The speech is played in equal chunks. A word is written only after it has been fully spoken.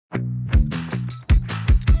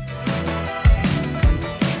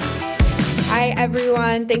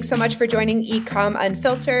everyone. Thanks so much for joining eComm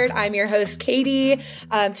Unfiltered. I'm your host, Katie.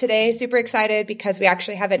 Today, super excited because we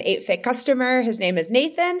actually have an 8-Fig customer. His name is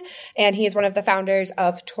Nathan, and he is one of the founders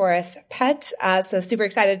of Taurus Pet. So super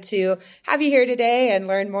excited to have you here today and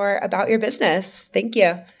learn more about your business. Thank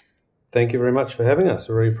you. Thank you very much for having us.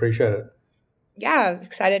 I really appreciate it. Yeah,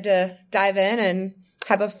 excited to dive in and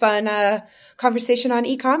have a fun conversation on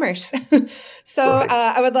e-commerce. So Right.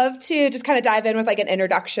 I would love to just kind of dive in with like an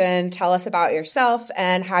introduction. Tell us about yourself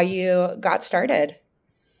and how you got started.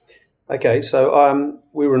 Okay, so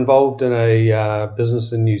we were involved in a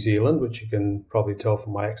business in New Zealand, which you can probably tell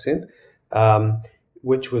from my accent,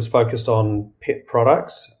 which was focused on pet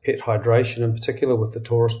products, pet hydration in particular with the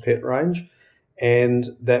Taurus Pet range. And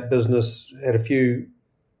that business had a few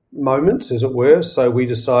moments, as it were, so we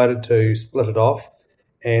decided to split it off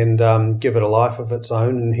and give it a life of its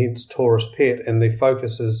own, and hence Taurus Pet. And the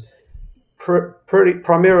focus is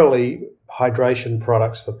primarily hydration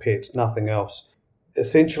products for pets, nothing else.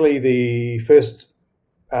 Essentially, the first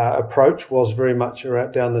approach was very much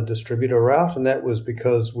down the distributor route, and that was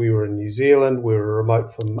because we were in New Zealand, we were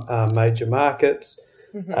remote from major markets.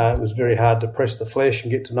 It was very hard to press the flesh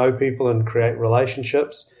and get to know people and create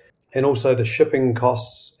relationships. And also the shipping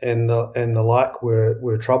costs and the like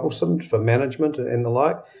were troublesome for management and the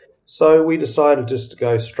like. So we decided just to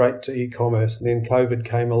go straight to e-commerce. And then COVID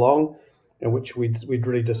came along, in which we'd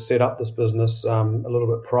really just set up this business a little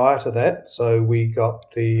bit prior to that. So we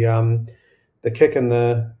got the kick in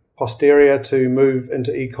the posterior to move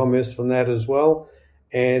into e-commerce from that as well.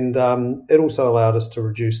 And it also allowed us to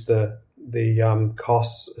reduce the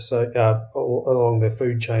costs along the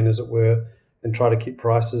food chain, as it were, and try to keep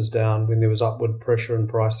prices down when there was upward pressure in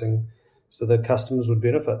pricing so that customers would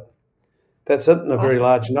benefit. That's it in a very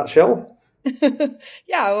large nutshell.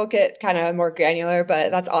 Yeah, we'll get kind of more granular,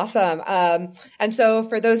 but that's awesome. And so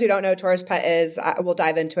for those who don't know, Taurus Pet is, we'll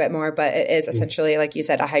dive into it more, but it is essentially, like you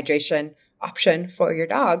said, a hydration option for your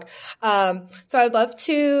dog. So I'd love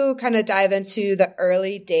to kind of dive into the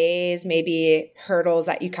early days, maybe hurdles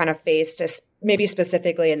that you kind of faced, maybe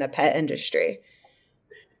specifically in the pet industry.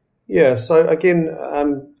 Yeah, so again,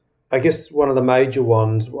 I guess one of the major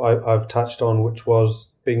ones I've touched on, which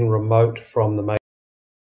was being remote from the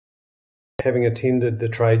having attended the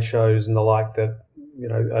trade shows and the like that,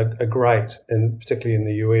 are great, and particularly in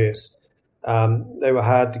the US. They were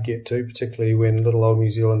hard to get to, particularly when little old New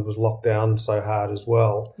Zealand was locked down so hard as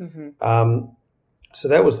well. So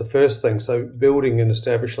that was the first thing. So building and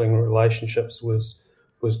establishing relationships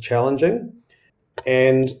was challenging.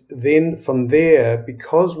 And then from there,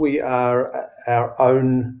 because we are our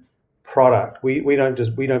own product, we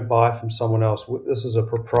don't buy from someone else. This is a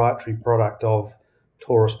proprietary product of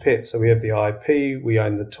Taurus Pet. So we have the IP, we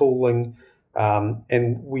own the tooling,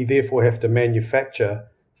 and we therefore have to manufacture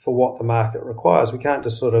for what the market requires. We can't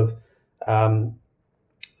just sort of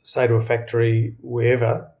say to a factory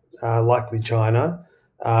wherever, likely China,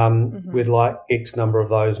 we'd like X number of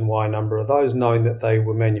those and Y number of those, knowing that they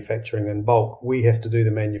were manufacturing in bulk. We have to do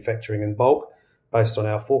the manufacturing in bulk based on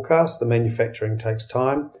our forecast. The manufacturing takes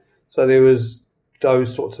time. So there was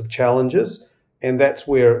those sorts of challenges, and that's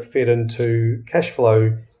where it fed into cash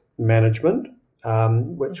flow management,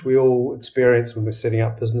 which we all experience when we're setting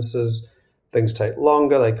up businesses. Things take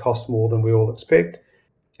longer, they cost more than we all expect.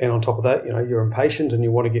 And on top of that, you're impatient and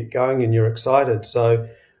you want to get going and you're excited. So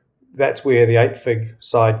that's where the 8-Fig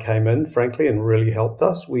side came in, frankly, and really helped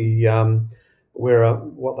us. We're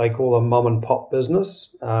what they call a mom and pop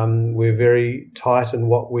business. We're very tight in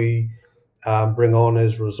what we bring on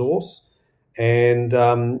as resource, and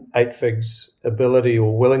 8-Fig's ability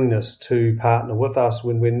or willingness to partner with us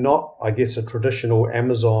when we're not, I guess, a traditional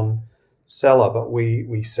Amazon seller, but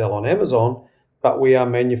we sell on Amazon, but we are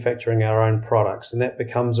manufacturing our own products, and that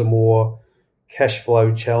becomes a more cash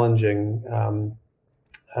flow challenging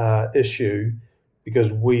issue,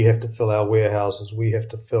 because we have to fill our warehouses, we have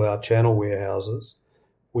to fill our channel warehouses.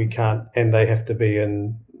 We can't, and they have to be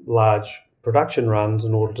in large production runs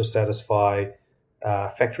in order to satisfy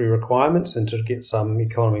factory requirements and to get some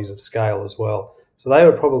economies of scale as well. So they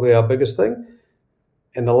were probably our biggest thing.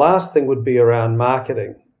 And the last thing would be around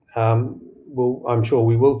marketing. I'm sure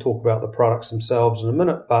we will talk about the products themselves in a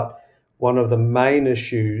minute, but one of the main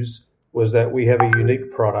issues was that we have a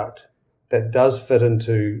unique product that does fit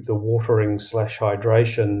into the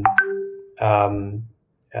watering/hydration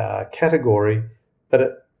category,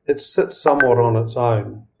 but it sits somewhat on its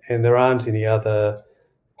own, and there aren't any other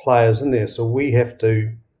players in there. So we have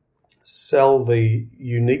to sell the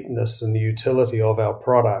uniqueness and the utility of our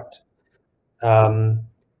product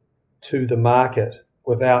to the market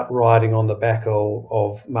without riding on the back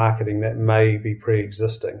of marketing that may be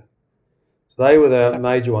pre-existing. So They were the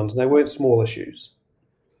major ones, and they weren't small issues.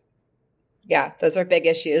 Yeah, those are big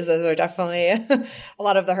issues. Those are definitely a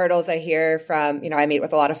lot of the hurdles I hear from, I meet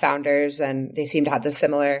with a lot of founders, and they seem to have the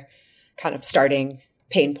similar kind of starting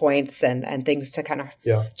pain points and things to kind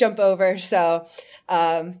of jump over. So,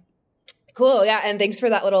 cool. Yeah. And thanks for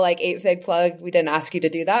that little 8-fig plug. We didn't ask you to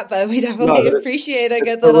do that, but we definitely appreciate a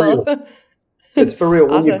good little. It's for real.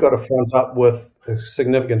 When Awesome. You've got to front up with a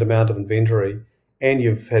significant amount of inventory and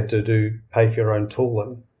you've had to pay for your own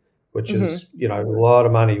tooling, which is, a lot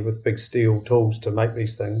of money with big steel tools to make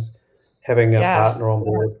these things. Having a partner on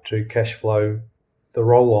board to cash flow the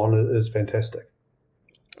roll on is fantastic.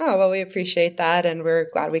 Oh, well, we appreciate that, and we're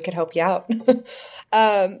glad we could help you out.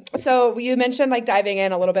 So you mentioned diving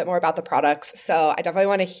in a little bit more about the products. So I definitely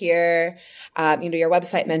want to hear, your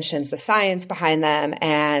website mentions the science behind them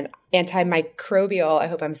and antimicrobial. I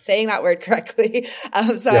hope I'm saying that word correctly. I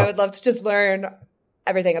would love to just learn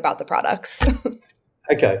everything about the products.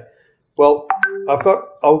 Okay. Well,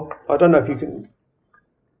 I don't know if you can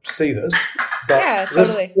see this, but yeah,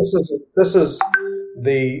 totally. This is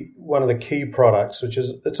one of the key products, which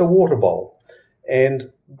is it's a water bowl,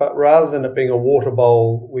 but rather than it being a water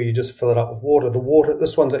bowl where you just fill it up with water,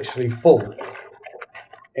 this one's actually full,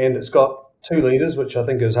 and it's got 2 liters, which I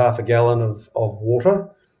think is half a gallon of water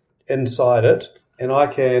inside it, and I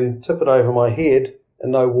can tip it over my head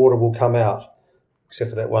and no water will come out except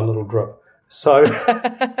for that one little drip. So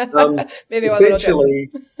maybe one little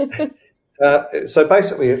drip. So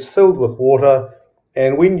basically it's filled with water.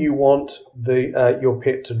 And when you want your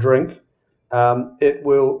pet to drink,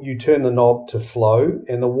 you turn the knob to flow,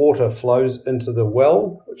 and the water flows into the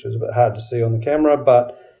well, which is a bit hard to see on the camera,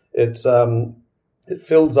 but it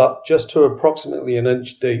fills up just to approximately 1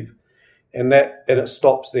 inch deep, and it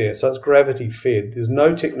stops there. So it's gravity fed. There's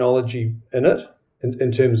no technology in it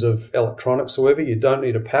in terms of electronics. However, you don't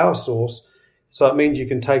need a power source, so it means you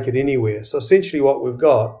can take it anywhere. So essentially, what we've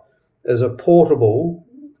got is a portable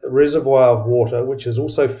reservoir of water, which is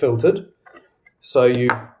also filtered. So you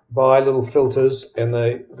buy little filters, and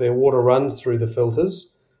their water runs through the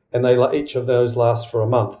filters, and each of those lasts for a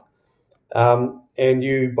month. And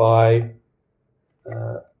you buy,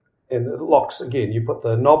 and it locks again. You put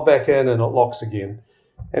the knob back in, and it locks again.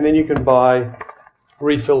 And then you can buy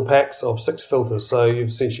refill packs of 6 filters. So you've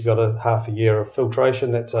essentially got a half a year of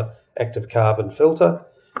filtration. That's an active carbon filter.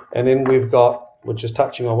 And then we've got, which is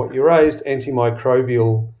touching on what you raised,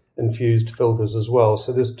 antimicrobial infused filters as well.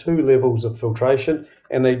 So there's 2 levels of filtration,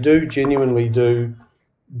 and they genuinely do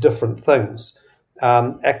different things.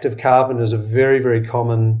 Active carbon is a very, very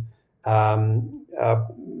common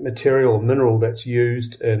material or mineral that's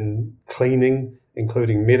used in cleaning,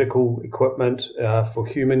 including medical equipment for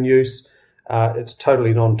human use. It's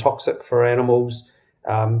totally non-toxic for animals.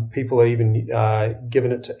 People are even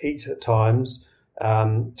given it to eat at times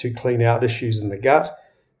to clean out issues in the gut.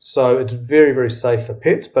 So it's very, very safe for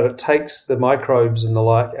pets, but it takes the microbes and the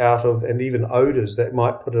like out of, and even odors that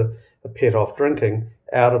might put a pet off drinking,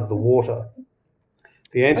 out of the water.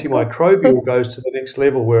 The antimicrobial goes to the next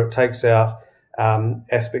level, where it takes out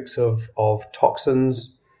aspects of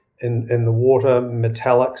toxins in the water,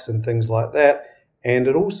 metallics and things like that. And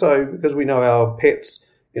it also, because we know our pets,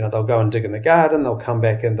 they'll go and dig in the garden, they'll come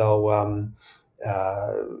back and they'll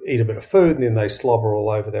eat a bit of food, and then they slobber all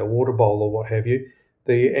over their water bowl or what have you.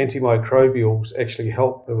 The antimicrobials actually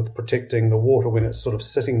help with protecting the water when it's sort of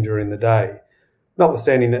sitting during the day,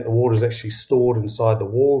 notwithstanding that the water is actually stored inside the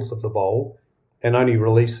walls of the bowl and only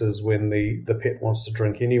releases when the pet wants to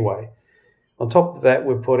drink anyway. On top of that,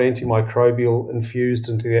 we've put antimicrobial infused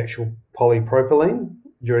into the actual polypropylene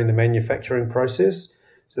during the manufacturing process.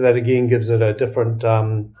 So that again gives it a different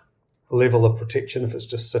level of protection if it's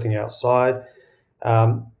just sitting outside.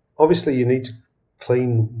 Obviously, you need to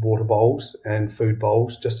clean water bowls and food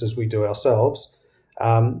bowls just as we do ourselves.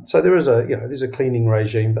 So there is there's a cleaning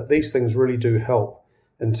regime, but these things really do help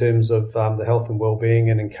in terms of the health and well-being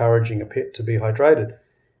and encouraging a pet to be hydrated.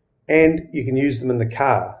 And you can use them in the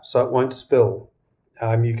car so it won't spill.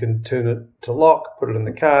 You can turn it to lock, put it in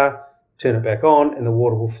the car, turn it back on, and the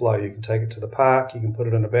water will flow. You can take it to the park, you can put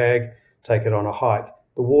it in a bag, take it on a hike.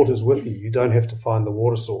 The water's with you. You don't have to find the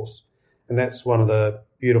water source. And that's one of the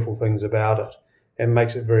beautiful things about it and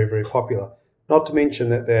makes it very, very popular. Not to mention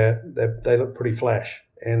that they look pretty flash,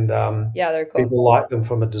 and they're cool. People like them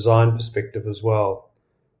from a design perspective as well.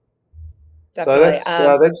 Definitely.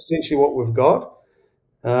 So that's essentially what we've got.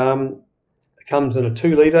 It comes in a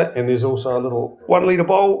 2 litre, and there's also a little 1 litre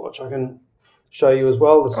bowl, which I can show you as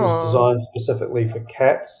well. This is designed specifically for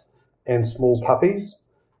cats and small puppies.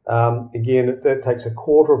 Again, that takes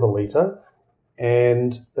 1/4 of a litre,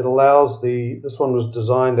 and it allows this one was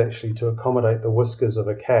designed actually to accommodate the whiskers of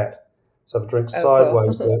a cat. So if it drinks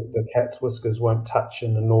sideways, Cool. the cat's whiskers won't touch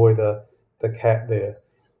and annoy the cat there.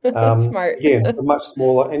 Smart. Again, a much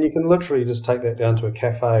smaller, and you can literally just take that down to a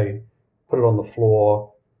cafe, put it on the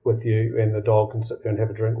floor with you, and the dog can sit there and have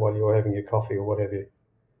a drink while you're having your coffee or whatever.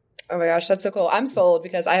 Oh my gosh, that's so cool. I'm sold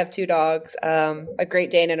because I have two dogs, a Great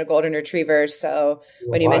Dane and a Golden Retriever. So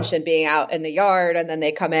when you mentioned being out in the yard and then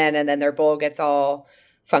they come in and then their bowl gets all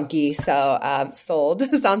funky. So sold.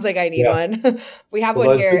 Sounds like I need one. We have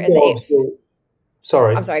one here in the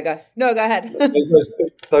Sorry. I'm sorry, go ahead.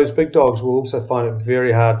 those big dogs will also find it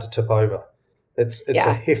very hard to tip over. It's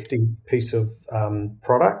a hefty piece of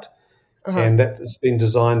product, and that's been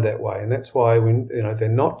designed that way. And that's why they're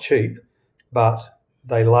not cheap, but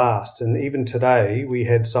they last. And even today, we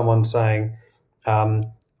had someone saying,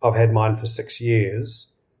 "I've had mine for 6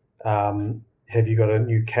 years. Have you got a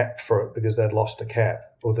new cap for it?" Because they'd lost a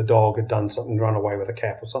cap, or the dog had done something, run away with a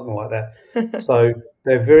cap, or something like that. So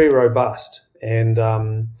they're very robust, and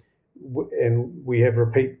we have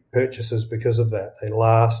repeat purchases because of that. They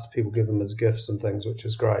last. People give them as gifts and things, which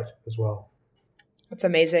is great as well. That's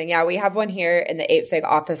amazing. Yeah, we have one here in the 8-Fig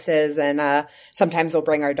offices, and sometimes we'll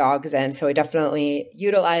bring our dogs in. So we definitely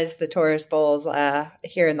utilize the Taurus bowls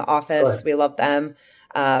here in the office. Right. We love them.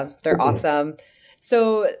 They're awesome.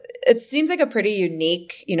 So it seems like a pretty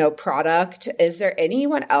unique, product. Is there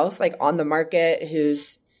anyone else like on the market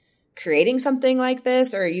who's creating something like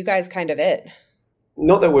this, or are you guys kind of it?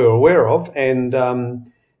 Not that we're aware of, and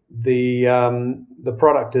the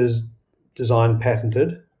product is design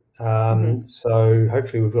patented. So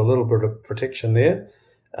hopefully we've got a little bit of protection there.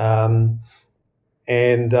 But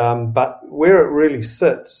where it really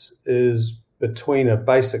sits is between a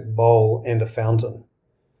basic bowl and a fountain.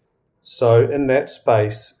 So in that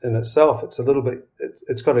space in itself, it's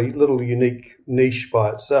got a little unique niche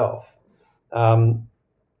by itself.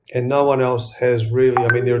 And no one else has really,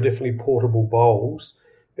 there are definitely portable bowls,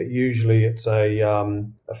 but usually it's a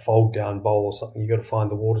fold down bowl or something. You've got to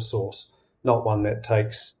find the water source, not one that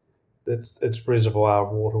takes its reservoir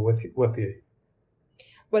of water with you.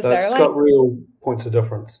 It's got real points of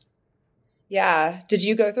difference. Yeah. Did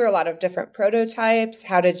you go through a lot of different prototypes?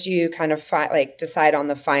 How did you kind of decide on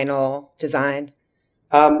the final design?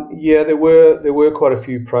 Yeah, there were quite a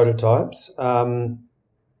few prototypes.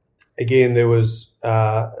 Again, there was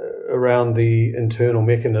around the internal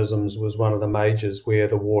mechanisms was one of the majors where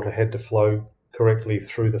the water had to flow correctly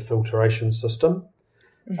through the filtration system.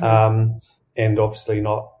 And obviously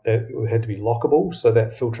it had to be lockable, so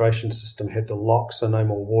that filtration system had to lock so no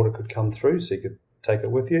more water could come through, so you could take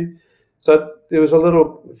it with you. So there was a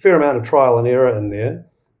fair amount of trial and error in there.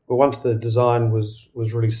 But once the design was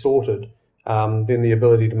really sorted, then the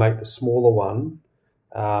ability to make the smaller one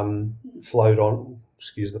flowed on,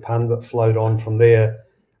 excuse the pun, but flowed on from there.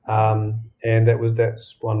 And that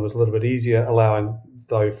one was a little bit easier, allowing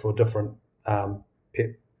though for different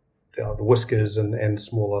pet, the whiskers and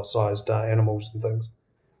smaller sized animals and things.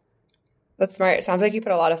 That's smart. It sounds like you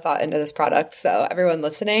put a lot of thought into this product. So everyone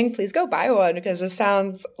listening, please go buy one because this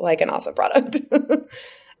sounds like an awesome product.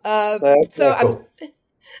 I'm going to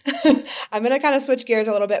kind of switch gears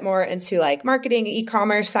a little bit more into like marketing,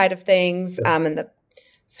 e-commerce side of things, and the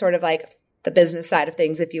sort of like the business side of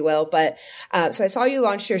things, if you will. But so I saw you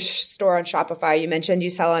launch your store on Shopify. You mentioned you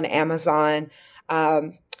sell on Amazon.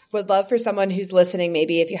 Would love for someone who's listening,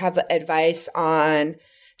 maybe if you have advice on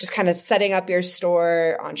just kind of setting up your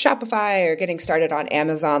store on Shopify or getting started on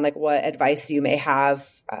Amazon, like what advice you may have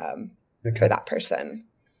for that person.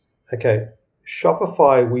 Okay.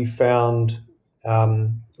 Shopify, we found,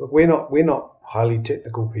 look, we're not highly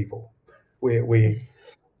technical people. We're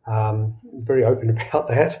very open about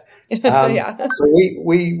that. So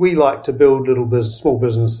we like to build small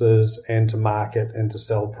businesses and to market and to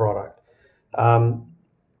sell product.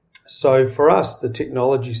 So for us, the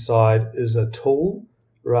technology side is a tool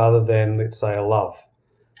rather than, let's say, a love.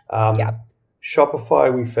 Shopify,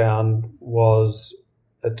 we found, was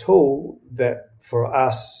a tool that for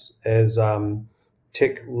us as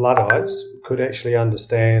tech Luddites could actually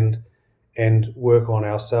understand and work on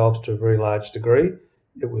ourselves to a very large degree.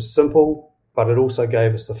 It was simple, but it also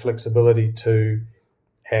gave us the flexibility to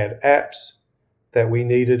add apps that we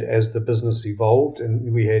needed as the business evolved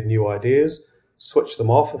and we had new ideas, switch them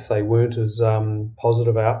off if they weren't as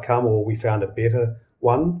positive outcome or we found a better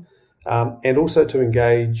one, and also to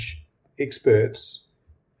engage experts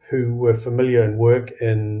who were familiar and work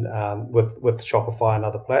in with Shopify and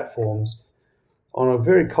other platforms on a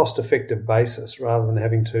very cost-effective basis rather than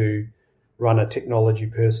having to run a technology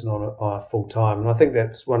person on a full time. And I think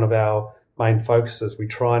that's one of our main focuses. We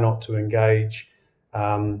try not to engage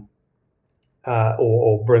or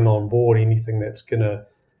bring on board anything that's going to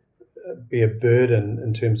be a burden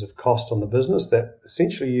in terms of cost on the business, that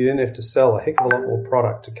essentially you then have to sell a heck of a lot more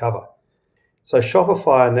product to cover. So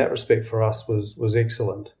Shopify in that respect for us was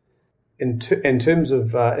excellent. In terms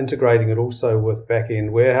of integrating it also with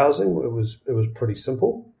back-end warehousing, it was pretty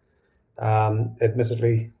simple.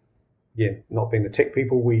 Admittedly, not being the tech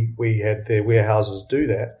people, we had their warehouses do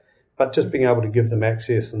that, but just being able to give them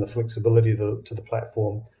access and the flexibility to the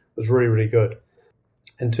platform was really, really good.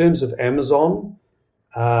 In terms of Amazon,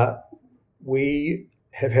 we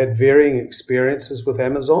have had varying experiences with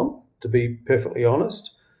Amazon, to be perfectly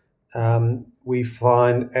honest. We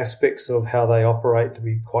find aspects of how they operate to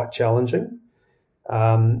be quite challenging,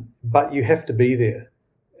 but you have to be there.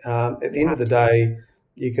 At the end of the day,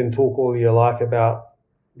 you can talk all you like about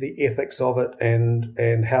the ethics of it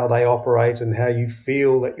and how they operate and how you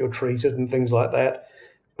feel that you're treated and things like that.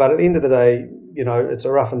 But at the end of the day, it's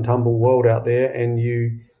a rough and tumble world out there, and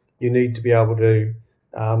you need to be able to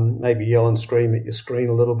maybe yell and scream at your screen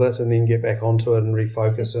a little bit and then get back onto it and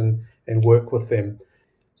refocus and work with them.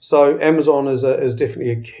 So Amazon is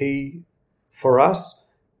definitely a key for us.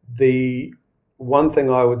 The one thing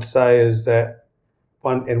I would say is that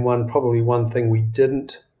one thing we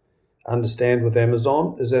didn't understand with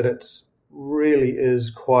Amazon is that it's really is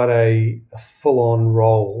quite a full-on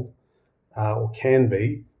role, or can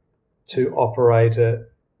be, to operate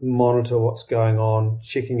it, monitor what's going on,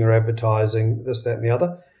 checking your advertising, this, that, and the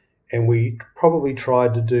other. And we probably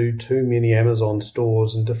tried to do too many Amazon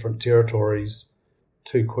stores in different territories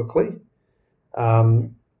too quickly,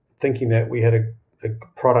 thinking that we had a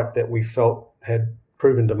product that we felt had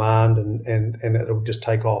proven demand and that it would just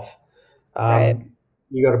take off. Right.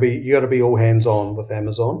 You got to be all hands on with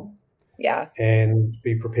Amazon. Yeah. And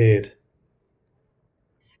be prepared.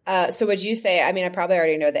 So would you say, I probably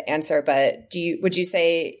already know the answer, but would you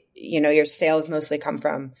say, your sales mostly come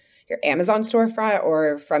from your Amazon storefront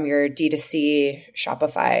or from your D2C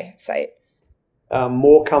Shopify site?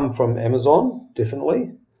 More come from Amazon,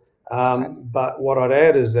 definitely. Okay. But what I'd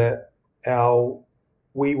add is that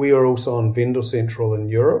we are also on Vendor Central in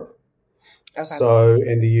Europe,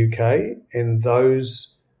 and the UK, and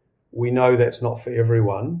those, we know that's not for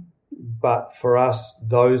everyone, but for us,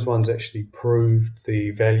 those ones actually proved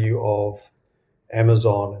the value of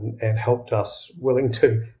Amazon and helped us willing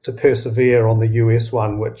to persevere on the US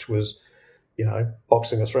one, which was,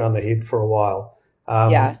 boxing us around the head for a while.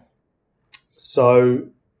 So,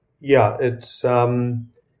 it's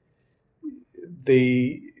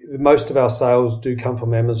the most of our sales do come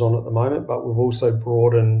from Amazon at the moment, but we've also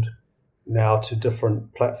broadened now to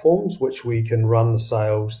different platforms, which we can run the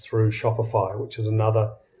sales through Shopify, which is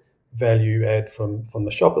another value add from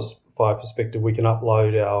the Shopify perspective. We can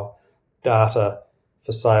upload our data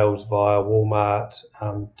for sales via Walmart,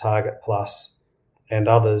 Target Plus, and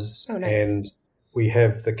others. Oh, nice. And we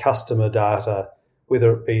have the customer data,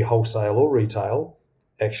 whether it be wholesale or retail,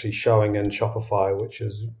 actually showing in Shopify, which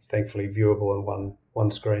is thankfully viewable in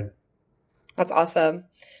one screen. That's awesome.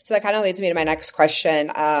 So that kind of leads me to my next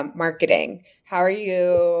question, marketing. How are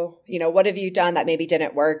you, what have you done that maybe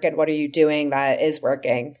didn't work, and what are you doing that is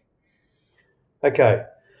working? Okay.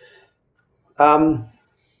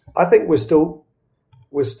 I think we're still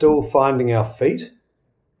finding our feet,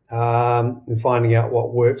 and finding out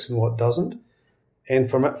what works and what doesn't. And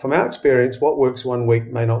from our experience, what works one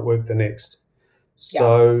week may not work the next.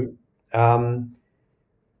 So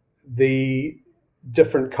the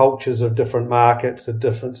different cultures of different markets, the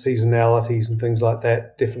different seasonalities and things like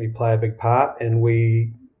that definitely play a big part. And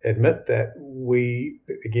we admit that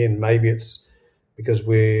maybe it's because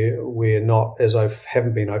we're not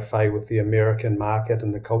haven't been au fait with the American market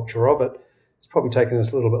and the culture of it. It's probably taken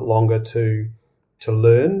us a little bit longer to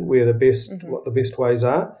learn what the best ways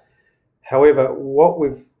are. However, what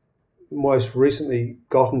we've most recently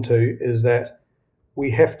gotten to is that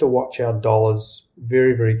we have to watch our dollars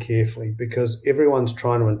very, very carefully, because everyone's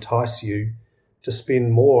trying to entice you to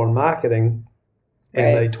spend more on marketing. Right.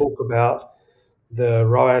 And they talk about the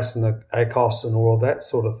ROAS and the ACOS and all of that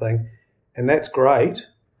sort of thing. And that's great.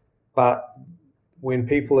 But when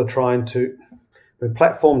platforms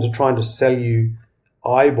are trying to sell you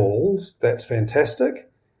eyeballs, that's fantastic.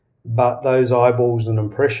 But those eyeballs and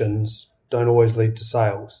impressions don't always lead to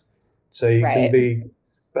sales. So you can be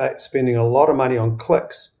spending a lot of money on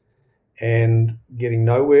clicks and getting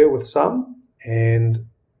nowhere with some, and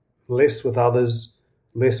less with others,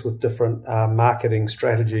 less with different marketing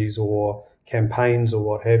strategies or campaigns or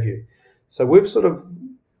what have you. So we've sort of,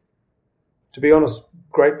 to be honest,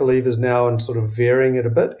 great believers now in sort of varying it a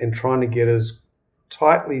bit and trying to get as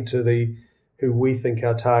tightly to who we think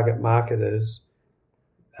our target market is,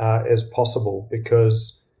 as possible,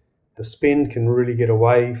 because the spend can really get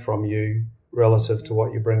away from you relative to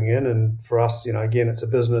what you're bringing in. And for us, again, it's a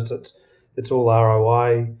business. It's all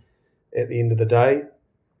ROI at the end of the day.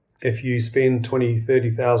 If you spend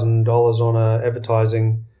 $20,000-$30,000 on an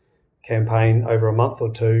advertising campaign over a month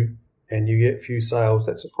or two and you get few sales,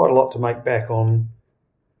 that's quite a lot to make back on.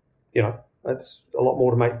 That's a lot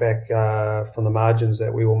more to make back from the margins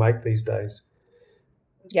that we will make these days.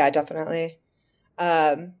 Yeah, definitely.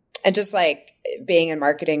 And just like being in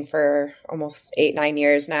marketing for almost 8-9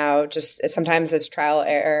 years now, sometimes it's trial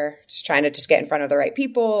error, just trying to just get in front of the right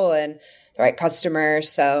people and the right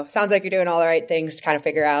customers. So sounds like you're doing all the right things to kind of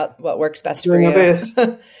figure out what works best for you. Doing my best.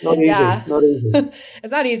 Not easy. Yeah. Not easy.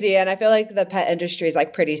 It's not easy. And I feel like the pet industry is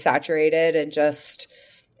like pretty saturated and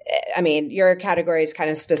your category is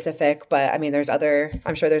kind of specific, but I'm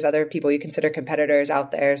sure there's other people you consider competitors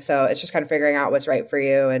out there. So it's just kind of figuring out what's right for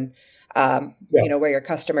you and, where your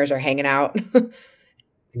customers are hanging out.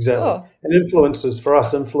 Exactly. Cool. And for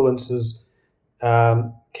us, influencers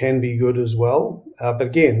can be good as well. But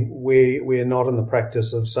again, we're not in the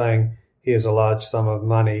practice of saying, here's a large sum of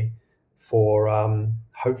money for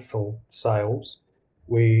hopeful sales.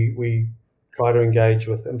 We try to engage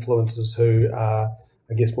with influencers who are,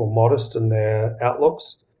 I guess, more modest in their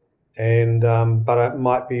outlooks, and but it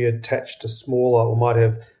might be attached to smaller, or might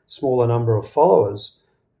have smaller number of followers,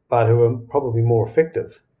 but who are probably more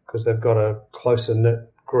effective because they've got a closer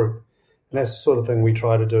knit group. And that's the sort of thing we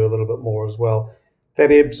try to do a little bit more as well.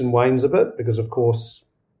 That ebbs and wanes a bit because, of course,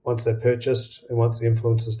 once they're purchased and once the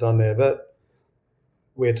influencer's done their bit,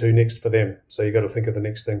 where to next for them? So you've got to think of the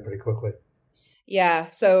next thing pretty quickly. Yeah.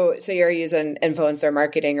 So you're using influencer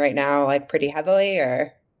marketing right now, like pretty heavily,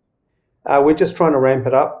 or? We're just trying to ramp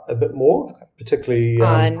it up a bit more, particularly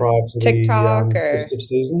on prior to TikTok the festive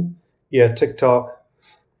season. Yeah, TikTok.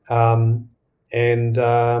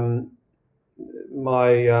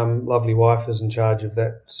 My lovely wife is in charge of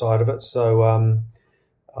that side of it, so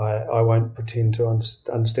I won't pretend to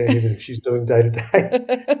understand everything she's doing day to day.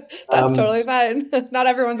 That's totally fine. Not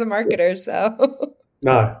everyone's a marketer, so.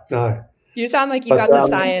 No. You sound like you got the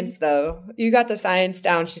science, though. You got the science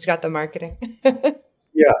down. She's got the marketing.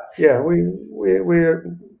 Yeah.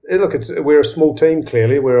 We're a small team.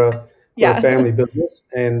 Clearly, we're a family business,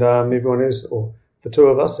 and everyone is, or the two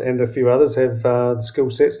of us and a few others, have the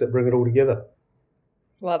skill sets that bring it all together.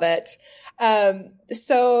 Love it.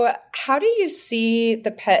 So how do you see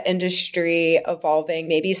the pet industry evolving,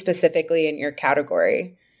 maybe specifically in your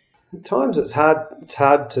category? At times it's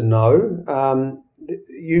hard to know.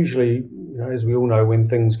 Usually, as we all know, when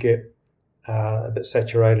things get a bit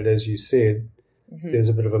saturated, as you said, there's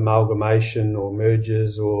a bit of amalgamation or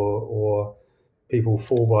mergers or people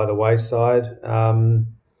fall by the wayside.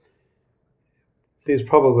 There's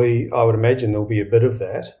probably, I would imagine, there'll be a bit of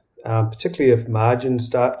that. Particularly if margins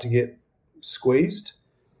start to get squeezed.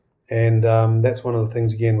 And that's one of the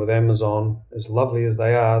things, again, with Amazon, as lovely as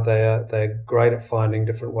they're great at finding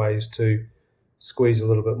different ways to squeeze a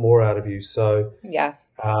little bit more out of you. So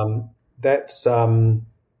that's one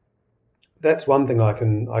thing I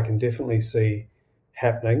can definitely see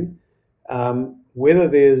happening. Whether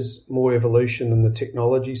there's more evolution in the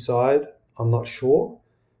technology side, I'm not sure.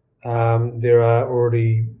 There are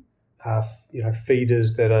already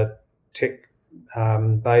feeders that are tech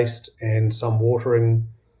based, and some watering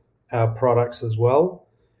products as well.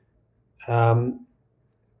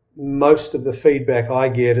 Most of the feedback I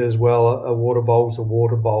get is, well, a water bowl's a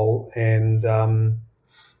water bowl, and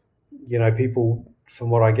people, from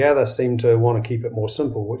what I gather, seem to want to keep it more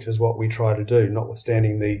simple, which is what we try to do,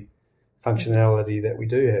 notwithstanding the functionality that we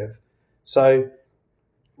do have. So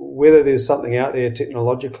whether there's something out there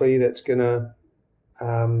technologically that's going to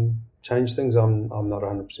change things, I'm not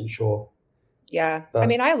 100% sure. Yeah.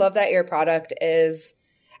 But I love that your product is,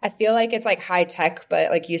 I feel like it's like high tech, but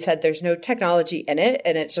like you said, there's no technology in it.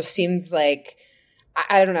 And it just seems like,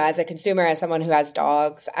 I don't know, as a consumer, as someone who has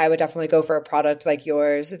dogs, I would definitely go for a product like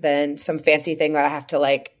yours than some fancy thing that I have to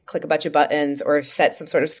like click a bunch of buttons or set some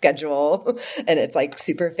sort of schedule and it's like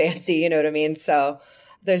super fancy, you know what I mean? So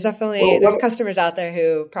there's definitely, there's customers out there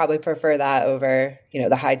who probably prefer that over,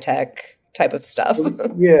 the high tech type of stuff.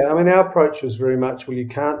 Yeah, our approach was very much, you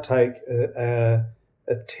can't take a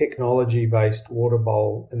technology-based water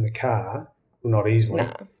bowl in the car, not easily.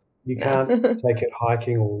 No. You can't take it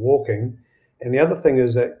hiking or walking. And the other thing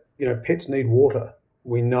is that, pets need water.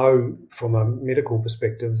 We know from a medical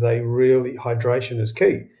perspective, hydration is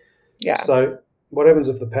key. Yeah. So what happens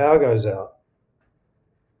if the power goes out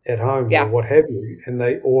at home or what have you, and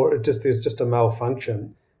there's just a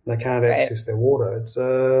malfunction and they can't access their water? It's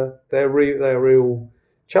they're real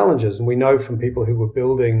challenges. And we know from people who were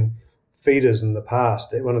building feeders in the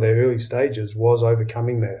past that one of their early stages was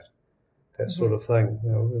overcoming that sort of thing.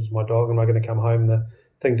 It was my dog, am I going to come home? The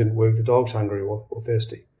thing didn't work. The dog's hungry or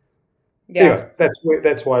thirsty. Yeah. Anyway,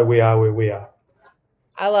 that's why we are where we are.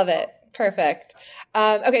 I love it. Perfect.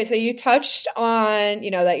 Okay, so you touched on,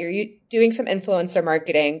 that you're doing some influencer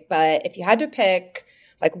marketing, but if you had to pick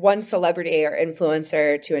like one celebrity or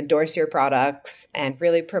influencer to endorse your products and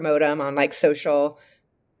really promote them on like social,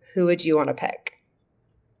 who would you want to pick?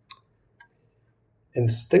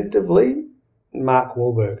 Instinctively, Mark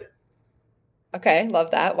Wahlberg. Okay,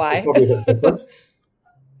 love that. Why? Probably a bit different.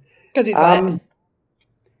 Because he's what?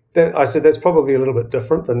 I said that's probably a little bit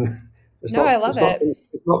different than. I love it.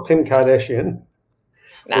 It's not Kim Kardashian.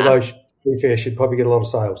 Nah. Although, to be fair, she'd probably get a lot of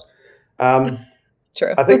sales.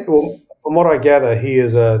 True. I think, from what I gather, he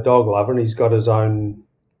is a dog lover and he's got his own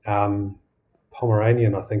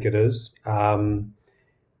Pomeranian, I think it is. And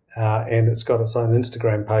it's got its own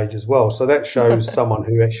Instagram page as well. So that shows someone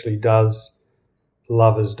who actually does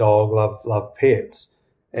love his dog, love pets.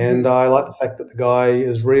 And I like the fact that the guy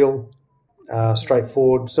is real,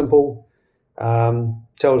 straightforward, simple,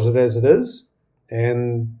 tells it as it is,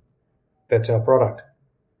 and that's our product.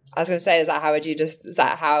 I was going to say, is that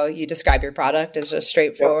how you describe your product? Is just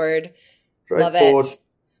straightforward? Yep. Straightforward. Love it.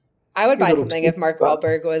 I would buy something if Mark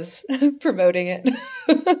Wahlberg was promoting it.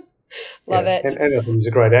 Love it. And I think he's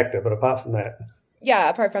a great actor, but apart from that. Yeah,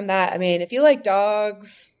 apart from that, I mean, if you like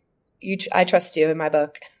dogs, I trust you in my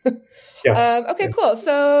book. Yeah. Okay, cool.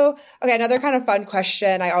 So, another kind of fun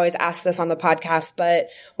question. I always ask this on the podcast, but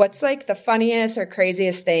what's like the funniest or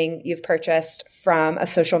craziest thing you've purchased from a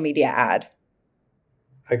social media ad?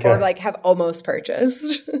 Okay. Or like have almost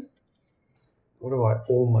purchased? What have I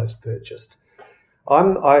almost purchased?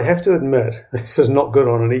 I have to admit, this is not good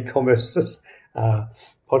on an e-commerce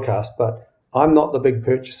podcast, but I'm not the big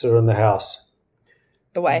purchaser in the house.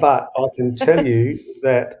 The way. But I can tell you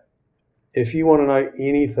that if you want to know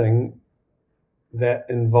anything that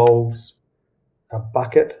involves a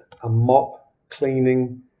bucket, a mop,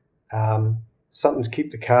 cleaning, something to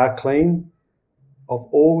keep the car clean, of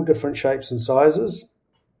all different shapes and sizes,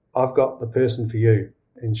 I've got the person for you,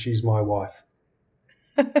 and she's my wife.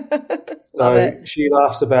 Love it. She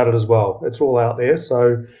laughs about it as well. It's all out there.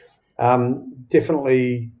 So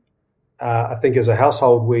definitely, I think as a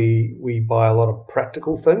household, we buy a lot of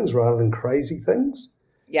practical things rather than crazy things.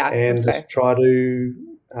 Yeah, and just try to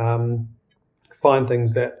find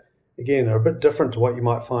things that, again, are a bit different to what you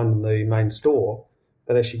might find in the main store,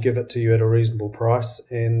 but actually give it to you at a reasonable price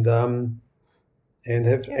and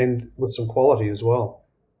with some quality as well.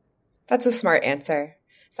 That's a smart answer.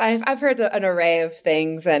 So I've heard an array of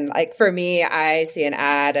things, and like for me, I see an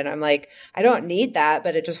ad and I'm like, I don't need that,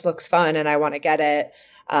 but it just looks fun and I want to get it.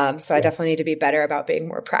 So I definitely need to be better about being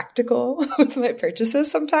more practical with my purchases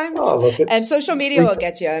sometimes. And social media will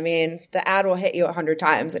get you. I mean, the ad will hit you 100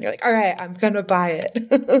 times and you're like, all right, I'm going to buy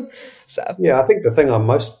it. So yeah, I think the thing I'm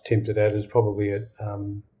most tempted at is probably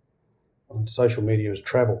on social media is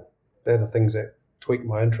travel. They're the things that tweak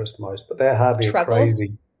my interest most, but they're hardly a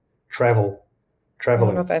crazy traveling. I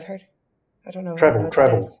don't know if I've heard. I don't know.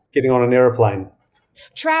 Travel. Getting on an airplane.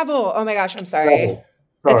 Travel. Oh my gosh, I'm sorry.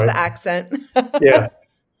 It's the accent. Yeah.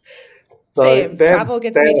 So same. Travel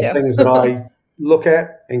gets me too. Things that I look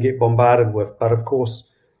at and get bombarded with, but of course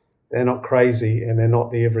they're not crazy and they're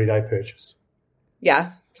not the everyday purchase.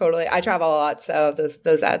 Yeah, totally. I travel a lot, so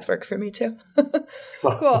those ads work for me too.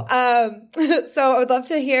 Cool. So I would love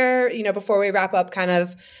to hear, before we wrap up, kind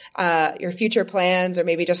of your future plans or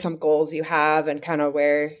maybe just some goals you have and kind of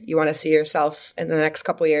where you want to see yourself in the next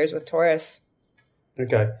couple of years with Taurus.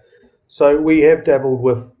 Okay. So we have dabbled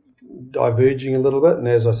with diverging a little bit, and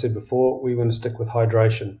as I said before, we want to stick with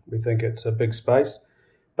hydration. We think it's a big space,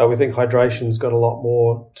 but we think hydration's got a lot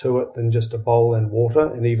more to it than just a bowl and water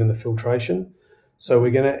and even the filtration. So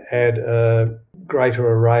we're going to add a greater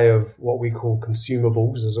array of what we call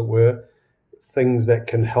consumables, as it were, things that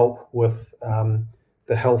can help with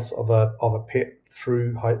the health of a pet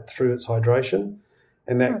through its hydration,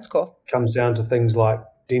 and that's cool. Comes down to things like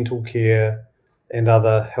dental care and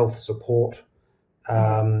other health support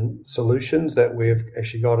solutions that we've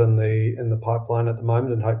actually got in the pipeline at the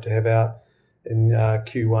moment and hope to have out in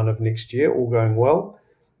Q1 of next year, all going well.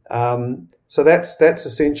 So that's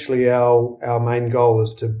essentially our main goal,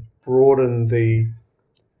 is to broaden the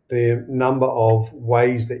number of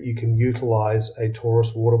ways that you can utilize a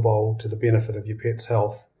Taurus water bowl to the benefit of your pet's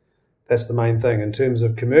health. That's the main thing. In terms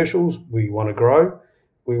of commercials, we want to grow.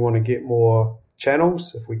 We want to get more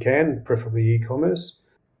channels if we can, preferably e-commerce.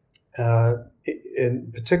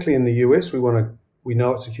 And particularly in the US, we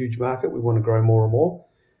know it's a huge market. We want to grow more and more.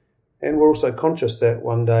 And we're also conscious that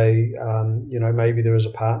one day, maybe there is a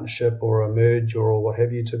partnership or a merge or what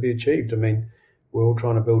have you to be achieved. I mean, we're all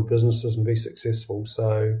trying to build businesses and be successful.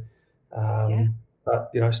 So,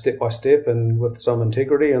 but, step by step and with some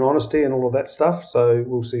integrity and honesty and all of that stuff. So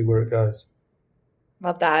we'll see where it goes.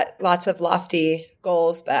 Love that. Lots of lofty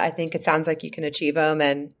goals, but I think it sounds like you can achieve them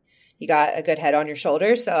and you got a good head on your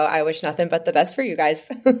shoulders. So I wish nothing but the best for you guys.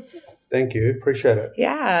 Thank you. Appreciate it.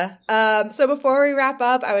 Yeah. So before we wrap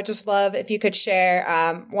up, I would just love if you could share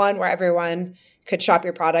one where everyone could shop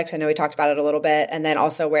your products. I know we talked about it a little bit, and then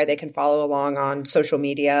also where they can follow along on social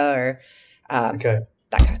media or that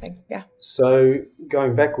kind of thing. Yeah. So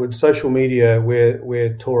going backwards, social media,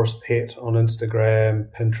 we're Taurus Pet on Instagram,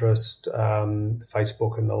 Pinterest,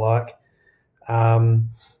 Facebook, and the like.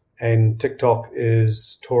 And TikTok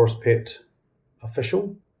is Taurus Pet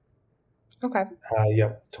Official. Okay.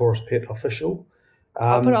 Taurus Pet Official.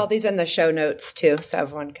 I'll put all these in the show notes too, so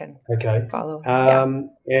everyone can follow.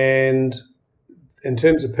 And in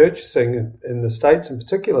terms of purchasing in the States in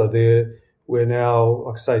particular, we're now,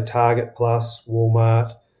 like I say, Target Plus,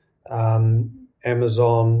 Walmart,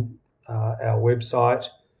 Amazon, our website,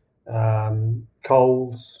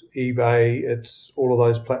 Kohl's, eBay. It's all of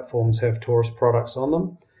those platforms have Taurus products on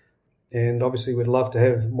them. And obviously, we'd love to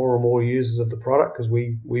have more and more users of the product because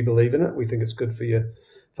we believe in it. We think it's good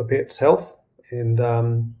for pets' health. And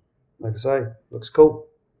like I say, looks cool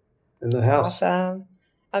in the house. Awesome.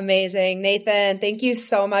 Amazing. Nathan, thank you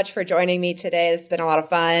so much for joining me today. This has been a lot of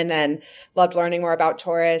fun and loved learning more about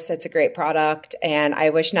Taurus. It's a great product and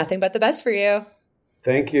I wish nothing but the best for you.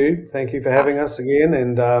 Thank you. Thank you for having us again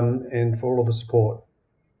and for all of the support.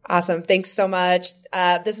 Awesome. Thanks so much.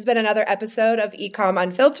 This has been another episode of eComm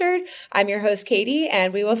Unfiltered. I'm your host, Katie,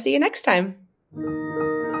 and we will see you next time.